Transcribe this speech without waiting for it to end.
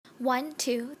One,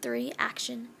 two, three,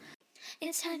 action.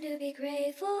 It's time to be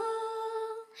grateful.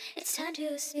 It's time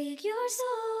to speak your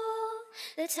soul.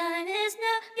 The time is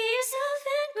now. Be yourself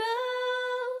and grow.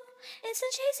 It's the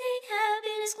chasing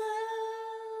happiness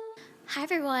glow. Hi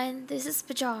everyone, this is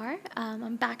Bajar.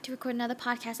 I'm back to record another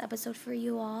podcast episode for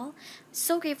you all.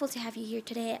 So grateful to have you here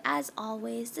today. As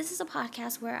always, this is a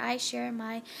podcast where I share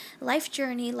my life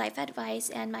journey, life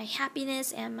advice, and my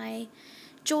happiness and my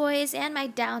joys and my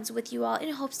downs with you all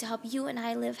in hopes to help you and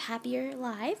I live happier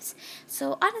lives.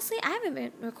 So honestly, I haven't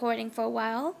been recording for a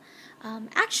while.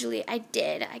 Actually, I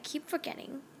did. I keep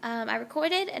forgetting. I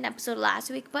recorded an episode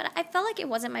last week, but I felt like it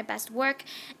wasn't my best work.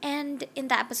 And in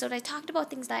that episode, I talked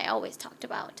about things that I always talked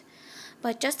about.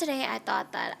 But just today, I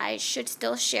thought that I should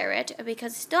still share it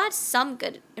because it still had some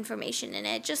good information in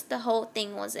it. Just the whole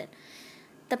thing wasn't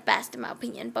the best, in my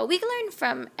opinion. But we can learn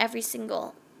from every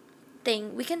single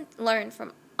thing. We can learn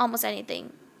from almost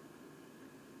anything.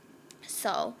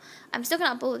 So I'm still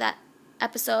gonna upload that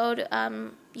episode.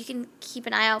 You can keep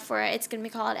an eye out for it. It's gonna be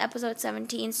called episode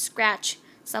 17 Scratch,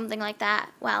 something like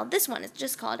that. Well, this one is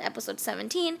just called episode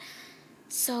 17.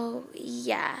 So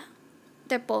yeah,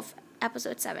 they're both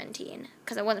episode 17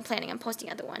 because I wasn't planning on posting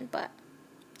the other one,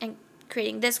 and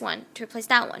creating this one to replace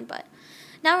that one. But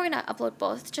now we're gonna upload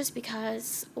both just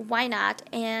because why not?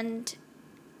 And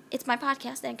it's my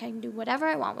podcast and I can do whatever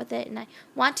I want with it, and I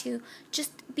want to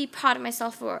just be proud of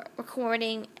myself for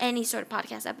recording any sort of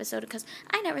podcast episode because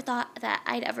I never thought that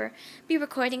I'd ever be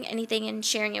recording anything and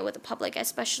sharing it with the public,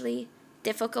 especially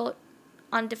difficult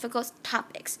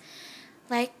topics.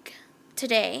 Like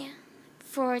today,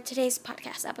 for today's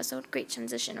podcast episode, great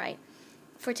transition, right?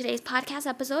 For today's podcast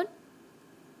episode,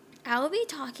 I will be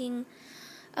talking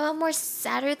about more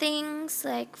sadder things.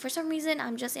 Like, for some reason,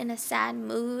 I'm just in a sad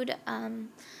mood.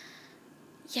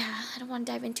 I don't want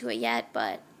to dive into it yet,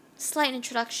 but slight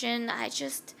introduction. I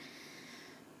just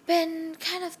been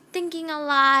kind of thinking a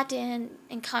lot and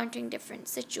encountering different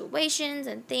situations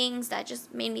and things that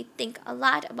just made me think a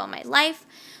lot about my life,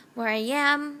 where I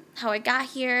am, how I got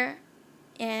here,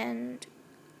 and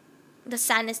the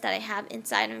sadness that I have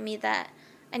inside of me that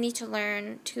I need to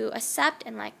learn to accept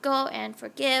and let go and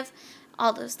forgive,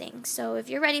 all those things. So if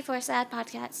you're ready for a sad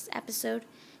podcast episode,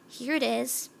 here it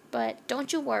is. But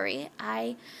don't you worry,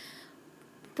 I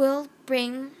will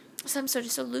bring some sort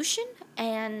of solution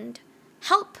and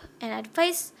help and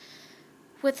advice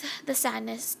with the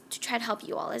sadness to try to help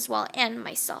you all as well, and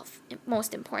myself,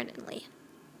 most importantly.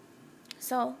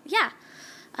 So,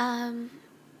 how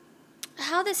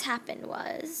this happened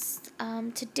was,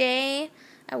 today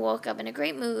I woke up in a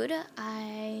great mood.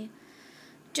 I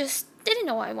just didn't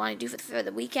know what I wanted to do for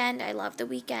the weekend. I love the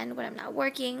weekend when I'm not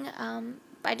working.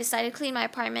 I decided to clean my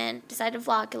apartment, decided to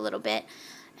vlog a little bit,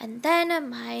 and then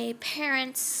my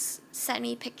parents sent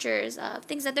me pictures of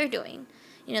things that they're doing.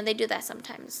 You know, they do that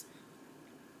sometimes.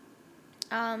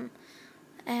 It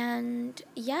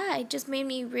just made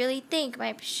me really think.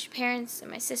 My parents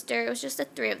and my sister, it was just the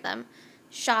three of them,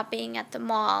 shopping at the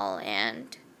mall,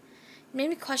 and it made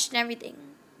me question everything.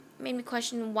 It made me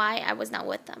question why I was not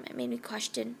with them. It made me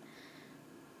question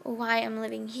why I'm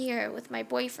living here with my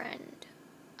boyfriend.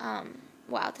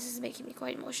 Wow, this is making me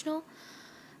quite emotional.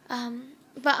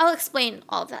 But I'll explain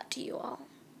all of that to you all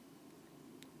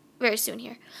very soon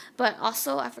here. But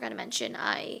also, I forgot to mention,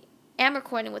 I am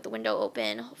recording with the window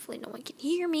open. Hopefully no one can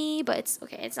hear me, but it's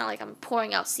okay. It's not like I'm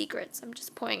pouring out secrets. I'm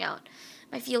just pouring out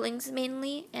my feelings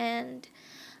mainly. And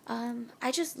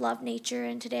I just love nature,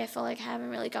 and today I felt like I haven't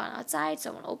really gone outside, so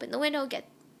I want to open the window, get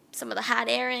some of the hot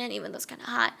air in, even though it's kind of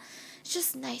hot. It's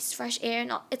just nice, fresh air,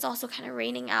 and it's also kind of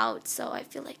raining out, so I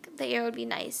feel like the air would be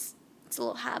nice. It's a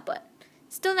little hot, but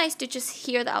it's still nice to just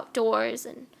hear the outdoors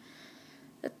and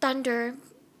the thunder,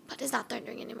 but it's not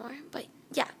thundering anymore. But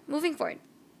yeah, moving forward.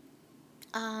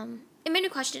 It made me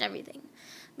question everything.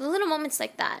 The little moments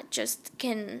like that just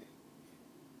can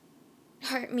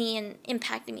hurt me and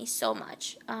impact me so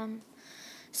much.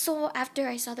 So after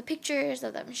I saw the pictures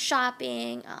of them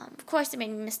shopping, of course it made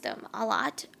me miss them a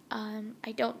lot.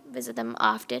 I don't visit them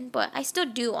often, but I still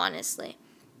do, honestly.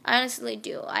 I honestly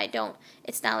do.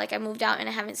 It's not like I moved out and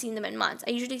I haven't seen them in months. I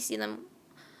usually see them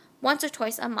once or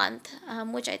twice a month,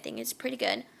 which I think is pretty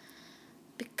good,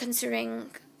 considering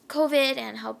COVID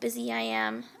and how busy I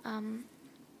am.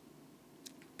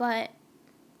 But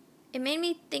it made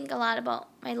me think a lot about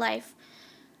my life,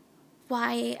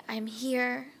 why I'm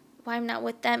here, why I'm not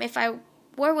with them. If I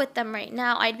were with them right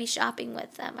now, I'd be shopping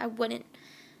with them. I wouldn't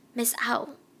miss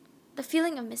out. The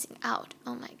feeling of missing out,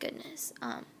 oh my goodness.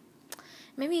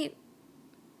 Made me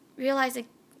realize,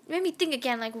 made me think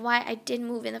again, why I did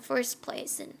move in the first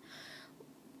place, and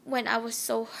when I was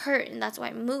so hurt, and that's why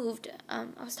I moved, I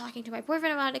was talking to my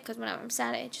boyfriend about it, because when I'm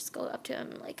sad, I just go up to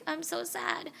him like, I'm so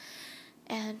sad.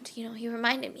 And, he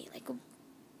reminded me, like,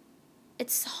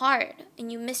 it's hard,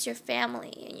 and you miss your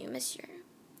family, and you miss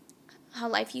how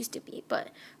life used to be, but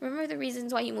remember the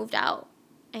reasons why you moved out.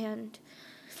 And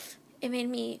it made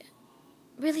me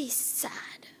really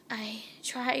sad. I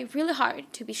try really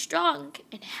hard to be strong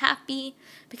and happy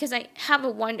because I have a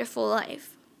wonderful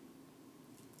life.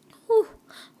 Whew.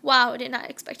 Wow, I did not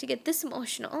expect to get this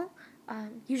emotional.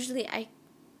 Usually I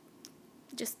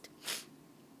just,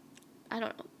 I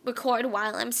don't know, record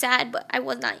while I'm sad, but I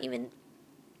was not even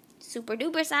super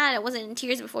duper sad. I wasn't in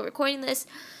tears before recording this.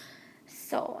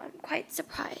 So I'm quite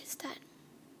surprised that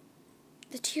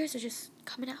the tears are just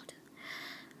coming out.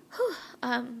 Whew.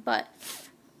 But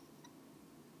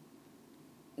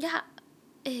yeah,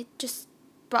 it just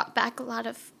brought back a lot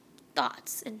of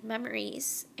thoughts and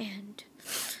memories, and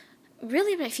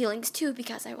really my feelings too,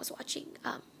 because I was watching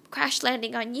Crash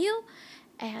Landing on You,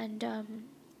 and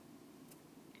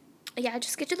yeah,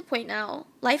 just get to the point now.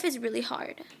 Life is really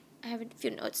hard. I have a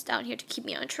few notes down here to keep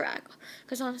me on track,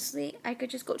 because honestly, I could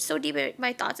just go so deep in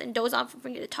my thoughts and doze off and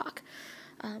forget to talk.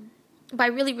 But I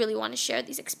really, really want to share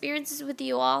these experiences with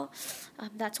you all.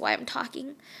 That's why I'm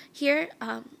talking here.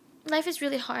 Life is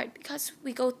really hard because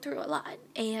we go through a lot,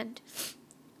 and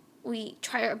we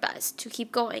try our best to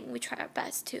keep going. We try our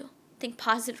best to think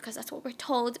positive because that's what we're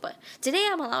told. But today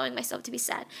I'm allowing myself to be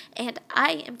sad, and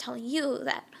I am telling you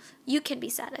that you can be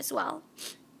sad as well.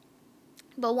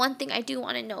 But one thing I do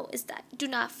want to know is that do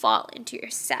not fall into your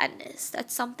sadness.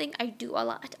 That's something I do a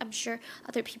lot. I'm sure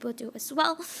other people do as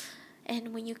well.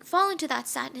 And when you fall into that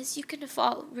sadness, you can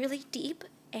fall really deep,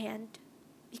 and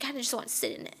you kind of just want to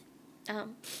sit in it.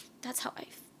 That's how I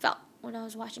felt when I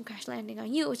was watching Crash Landing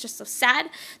on You. It was just so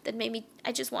sad that made me,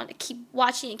 I just want to keep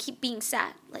watching and keep being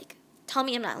sad. Like, tell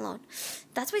me I'm not alone.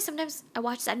 That's why sometimes I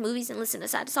watch sad movies and listen to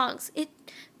sad songs.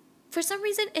 For some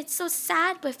reason, it's so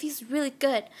sad, but it feels really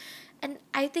good. And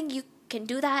I think you can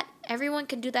do that. Everyone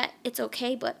can do that. It's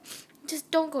okay, but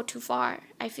just don't go too far.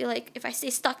 I feel like if I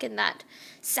stay stuck in that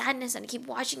sadness and keep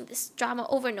watching this drama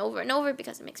over and over and over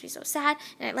because it makes me so sad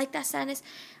and I like that sadness,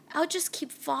 I'll just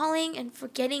keep falling and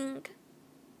forgetting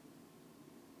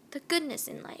the goodness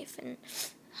in life and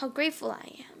how grateful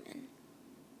I am. And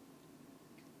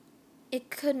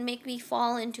it could make me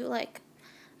fall into, like,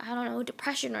 I don't know,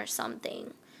 depression or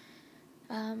something.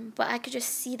 But I could just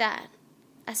see that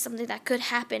as something that could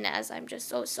happen as I'm just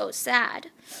so, so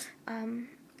sad.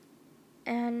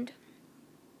 And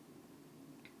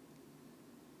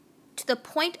to the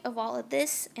point of all of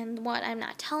this, and what I'm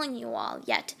not telling you all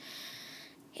yet,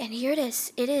 and here it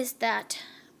is that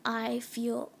I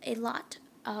feel a lot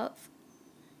of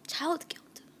child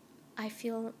guilt. I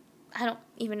don't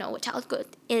even know what child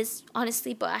guilt is,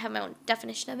 honestly, but I have my own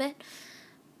definition of it.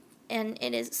 And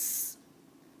it is,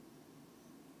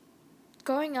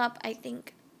 growing up, I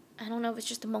don't know if it's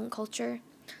just the Hmong culture,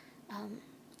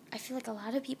 I feel like a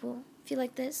lot of people feel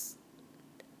like this.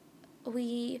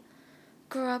 We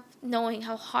grew up knowing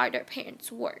how hard our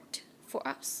parents worked for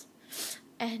us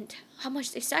and how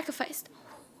much they sacrificed.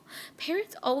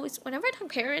 Parents always, whenever I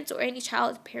talk parents or any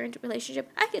child-parent relationship,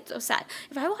 I get so sad.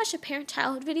 If I watch a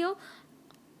parent-child video,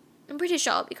 I'm pretty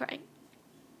sure I'll be crying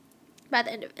by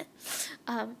the end of it.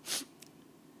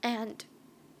 And,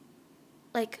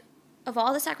 like, of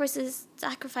all the sacrifices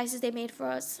they made for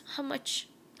us,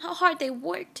 how hard they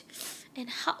worked, and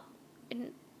how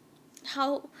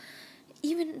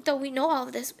even though we know all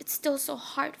of this, it's still so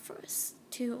hard for us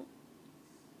to,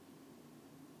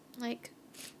 like,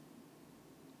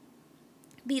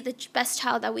 be the best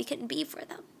child that we can be for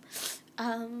them.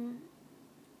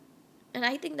 And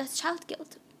I think that's child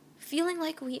guilt. Feeling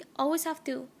like we always have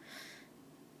to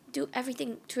do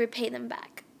everything to repay them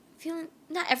back.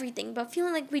 Not everything, but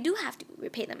feeling like we do have to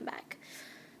repay them back.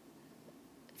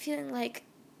 Feeling like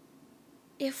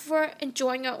if we're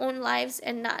enjoying our own lives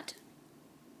and not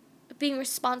being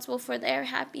responsible for their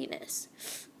happiness,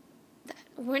 that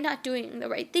we're not doing the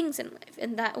right things in life,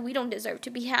 and that we don't deserve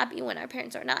to be happy when our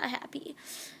parents are not happy.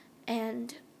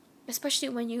 And especially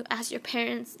when you ask your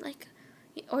parents, like,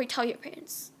 or you tell your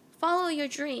parents, follow your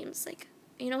dreams. Like,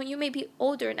 you may be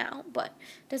older now, but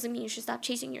doesn't mean you should stop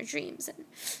chasing your dreams. And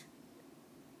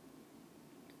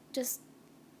just,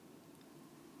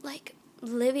 like,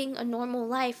 living a normal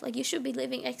life. Like, you should be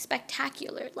living a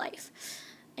spectacular life.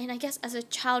 And I guess as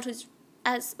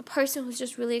a person who's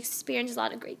just really experienced a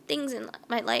lot of great things in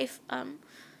my life,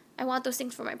 I want those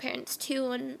things for my parents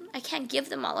too, and I can't give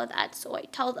them all of that, so I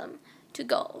tell them to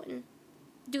go and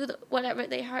do whatever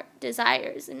their heart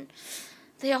desires, and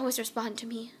they always respond to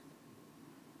me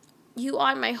You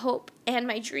are my hope and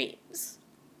my dreams.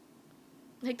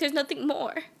 Like, there's nothing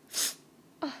more.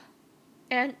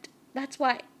 And that's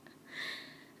why.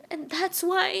 And that's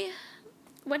why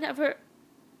whenever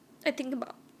I think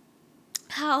about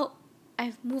how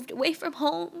I've moved away from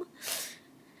home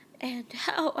and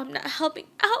how I'm not helping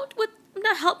them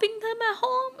at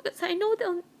home because I know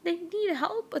they need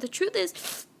help, but the truth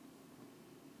is,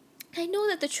 I know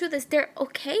that the truth is they're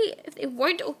okay. If they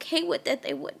weren't okay with it,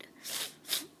 they would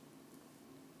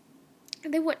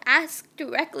ask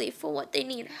directly for what they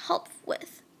need help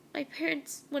with. My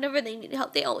parents, whenever they need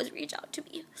help, they always reach out to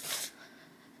me.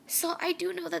 So I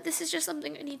do know that this is just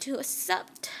something I need to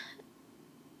accept,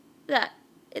 that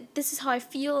this is how I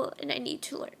feel, and I need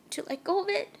to learn to let go of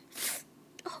it.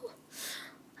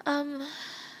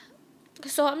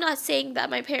 So I'm not saying that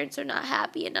my parents are not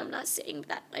happy, and I'm not saying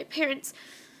that my parents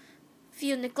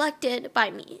feel neglected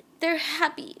by me. They're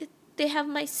happy. They have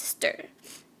my sister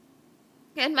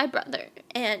and my brother,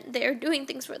 and they're doing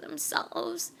things for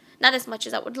themselves. Not as much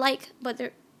as I would like, but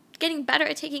they're getting better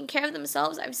at taking care of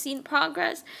themselves. I've seen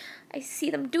progress. I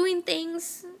see them doing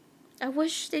things. I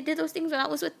wish they did those things when I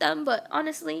was with them, but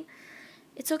honestly,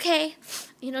 it's okay.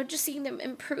 Just seeing them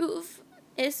improve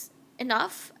is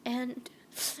enough, and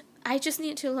I just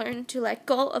need to learn to let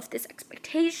go of this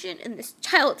expectation and this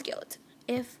child guilt.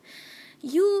 If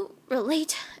you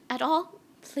relate at all,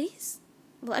 please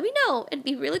let me know. It'd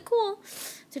be really cool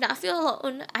to not feel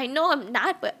alone. I know I'm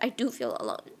not, but I do feel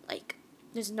alone. Like,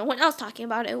 there's no one else talking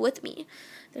about it with me.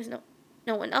 There's no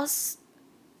one else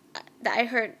that I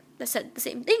heard that said the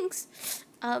same things.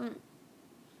 And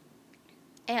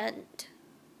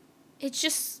it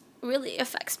just really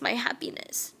affects my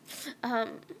happiness.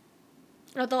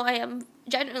 Although I am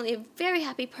generally a very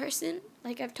happy person,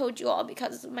 like I've told you all,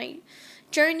 because of my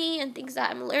journey and things that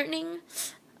I'm learning.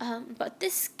 But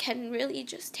this can really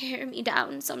just tear me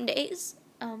down some days.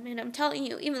 And I'm telling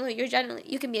you, even though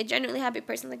you can be a genuinely happy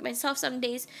person like myself, some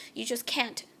days you just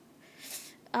can't.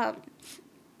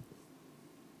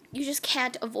 You just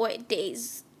can't avoid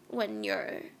days when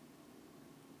your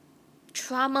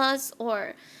traumas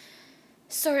or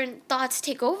certain thoughts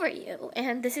take over you.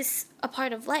 And this is a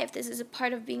part of life. This is a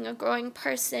part of being a growing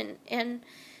person and,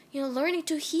 learning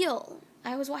to heal.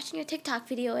 I was watching a TikTok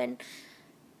video, and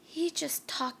he just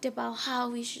talked about how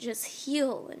we should just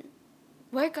heal and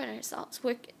work on ourselves,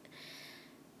 work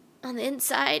on the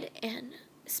inside, and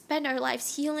spend our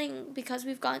lives healing, because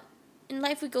in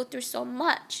life we go through so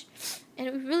much, and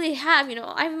we really have.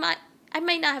 I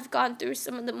might not have gone through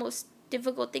some of the most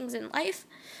difficult things in life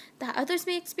that others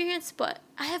may experience, but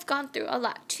I have gone through a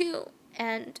lot too,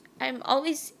 and I'm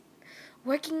always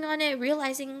working on it,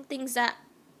 realizing things that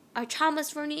are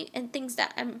traumas for me and things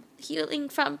that I'm healing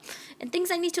from and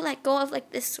things I need to let go of,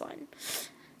 like this one.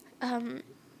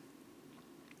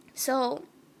 So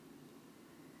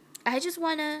I just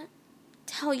want to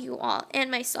tell you all and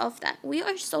myself that we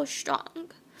are so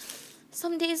strong.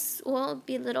 Some days we'll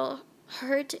be a little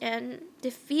hurt and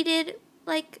defeated,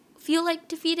 feel like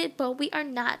defeated, but we are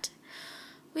not.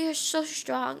 We are so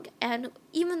strong, and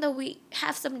even though we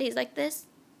have some days like this,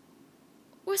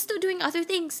 we're still doing other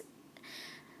things.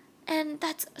 And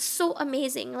that's so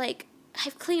amazing. Like,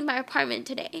 I've cleaned my apartment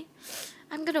today.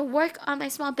 I'm going to work on my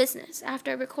small business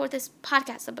after I record this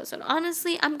podcast episode.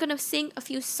 Honestly, I'm going to sing a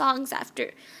few songs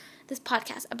after this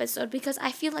podcast episode, because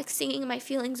I feel like singing my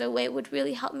feelings away would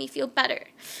really help me feel better.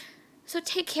 So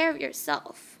take care of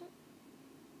yourself.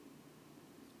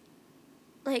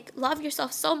 Love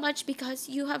yourself so much, because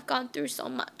you have gone through so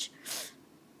much.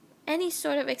 Any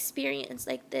sort of experience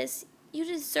like this, you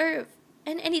deserve.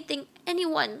 And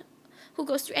anyone who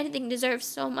goes through anything deserves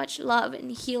so much love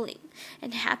and healing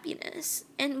and happiness.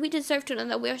 And we deserve to know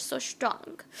that we are so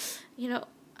strong.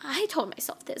 I told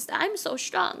myself this, that I'm so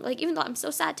strong. Even though I'm so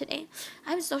sad today,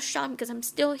 I'm so strong because I'm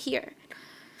still here.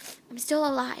 I'm still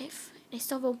alive. I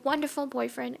still have a wonderful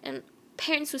boyfriend and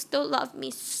parents who still love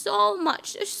me so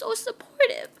much. They're so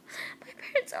supportive. My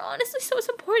parents are honestly so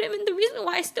supportive, and the reason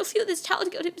why I still feel this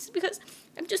child guilt is because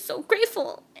I'm just so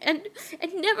grateful, and I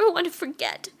never want to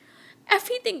forget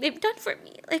everything they've done for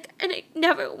me. And I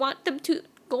never want them to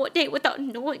go a day without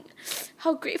knowing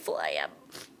how grateful I am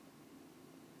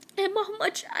and how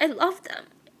much I love them.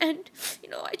 And,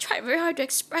 I try very hard to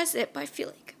express it, but I feel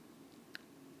like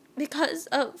because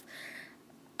of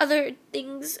other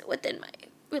things within my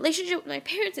relationship with my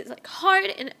parents, it's hard,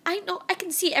 and I know I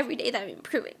can see every day that I'm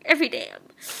improving. Every day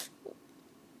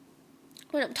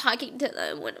when I'm talking to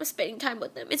them, when I'm spending time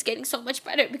with them, it's getting so much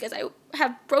better, because I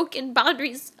have broken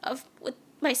boundaries with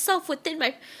myself within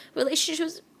my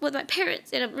relationships with my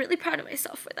parents, and I'm really proud of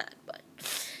myself for that. But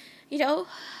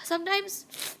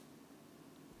sometimes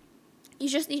You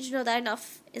just need to know that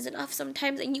enough is enough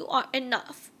sometimes, and you are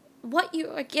enough. What you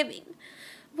are giving,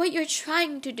 what you're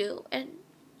trying to do, and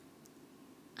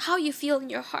how you feel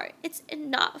in your heart, it's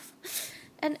enough.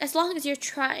 And as long as you're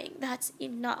trying, that's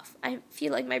enough. I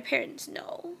feel like my parents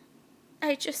know.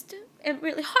 I just am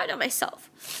really hard on myself.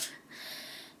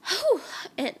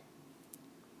 And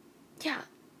yeah,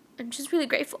 I'm just really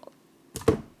grateful.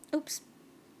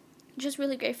 Just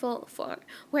really grateful for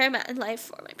where I'm at in life,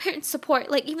 for my parents' support.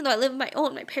 Like, even though I live on my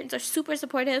own, my parents are super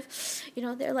supportive. You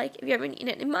know, they're like, if you ever need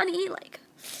any money, like,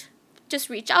 just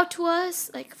reach out to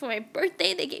us. Like, for my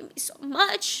birthday, they gave me so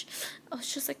much. I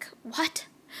was just like, what?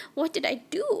 What did I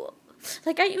do?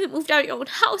 Like, I even moved out of your own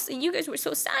house, and you guys were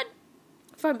so sad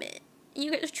from it.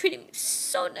 You guys treated me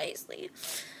so nicely.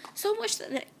 So much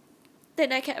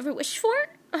than I can ever wish for.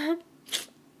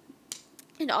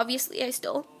 And obviously, I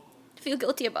still feel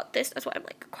guilty about this. That's why I'm,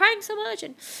 like, crying so much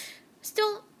and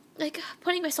still, like,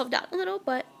 putting myself down a little.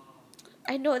 But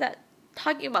I know that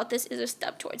talking about this is a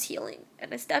step towards healing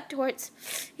and a step towards,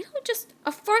 you know, just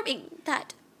affirming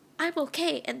that I'm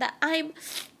okay and that I'm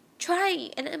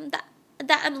trying and that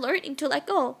I'm learning to let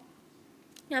go.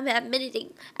 I'm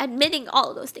admitting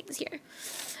all of those things here.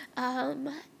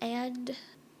 And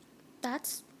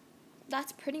that's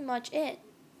pretty much it.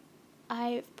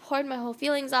 I've poured my whole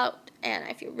feelings out, and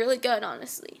I feel really good,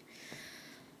 honestly.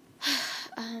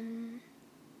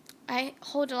 I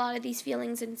hold a lot of these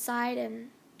feelings inside, and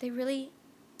they really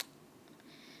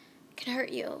can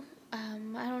hurt you. I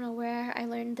don't know where I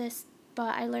learned this,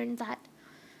 but I learned that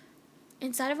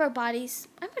inside of our bodies,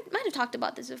 I might have talked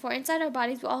about this before, inside our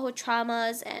bodies we all hold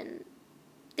traumas and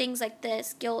things like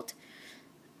this, guilt,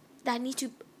 that need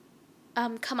to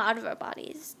come out of our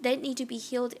bodies. They need to be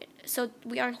healed so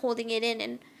we aren't holding it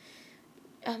in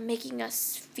and making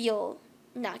us feel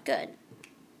not good.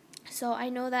 So I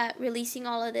know that releasing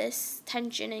all of this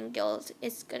tension and guilt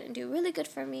is going to do really good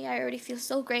for me. I already feel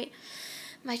so great.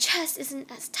 My chest isn't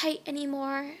as tight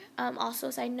anymore. Also,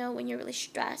 as I know, when you're really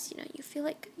stressed, you know, you feel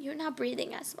like you're not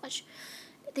breathing as much.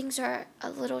 Things are a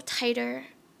little tighter.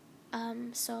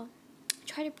 So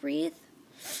try to breathe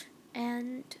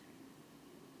and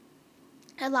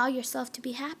allow yourself to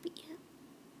be happy.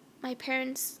 My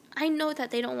parents, I know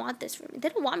that they don't want this for me. They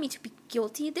don't want me to be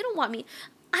guilty. They don't want me.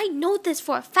 I know this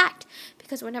for a fact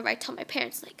because whenever I tell my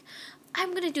parents, like,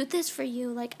 I'm going to do this for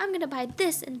you, like, I'm going to buy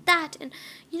this and that and,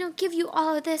 you know, give you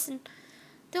all of this, and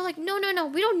they're like, no,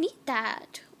 we don't need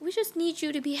that. We just need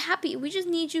you to be happy. We just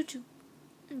need you to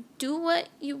do what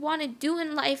you want to do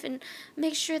in life and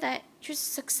make sure that you're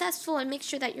successful and make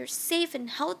sure that you're safe and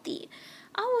healthy.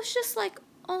 I was just like,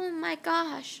 oh my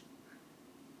gosh,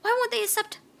 why won't they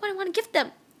accept what I want to give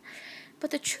them?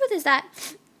 But the truth is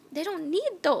that they don't need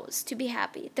those to be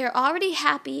happy. They're already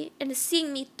happy, and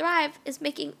seeing me thrive is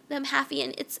making them happy,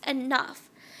 and it's enough.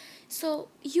 So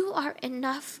you are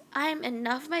enough. I'm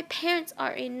enough. My parents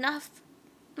are enough.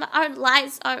 Our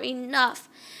lives are enough.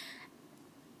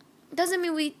 Doesn't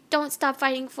mean we don't stop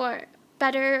fighting for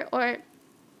better or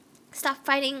stop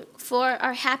fighting for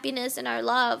our happiness and our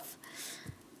love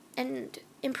and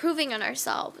improving on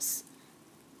ourselves.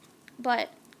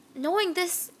 But knowing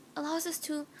this allows us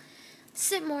to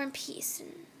sit more in peace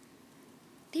and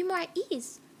be more at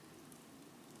ease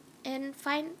and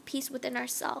find peace within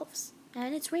ourselves.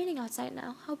 And it's raining outside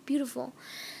now. How beautiful.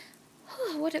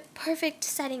 What a perfect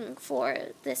setting for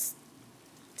this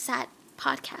sad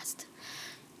podcast.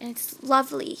 And it's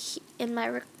lovely in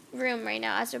my room right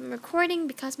now as I'm recording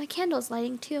because my candle's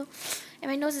lighting too.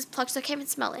 And my nose is plugged so I can't even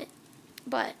smell it.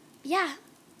 But yeah,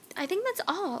 I think that's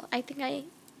all. I think I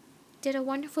did a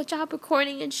wonderful job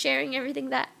recording and sharing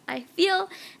everything that I feel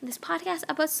in this podcast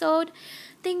episode.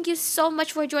 Thank you so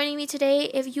much for joining me today.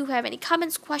 If you have any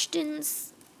comments,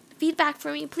 questions, feedback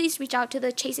for me, please reach out to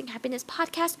the Chasing Happiness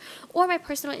podcast or my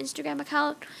personal Instagram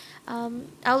account.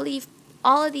 I'll leave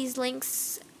all of these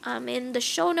links in the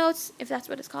show notes, if that's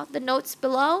what it's called, the notes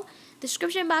below,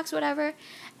 description box, whatever.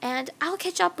 And I'll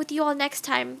catch up with you all next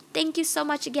time. Thank you so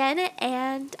much again,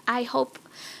 and I hope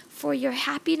for your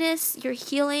happiness, your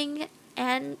healing,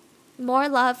 and more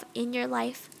love in your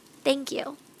life. Thank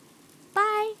you.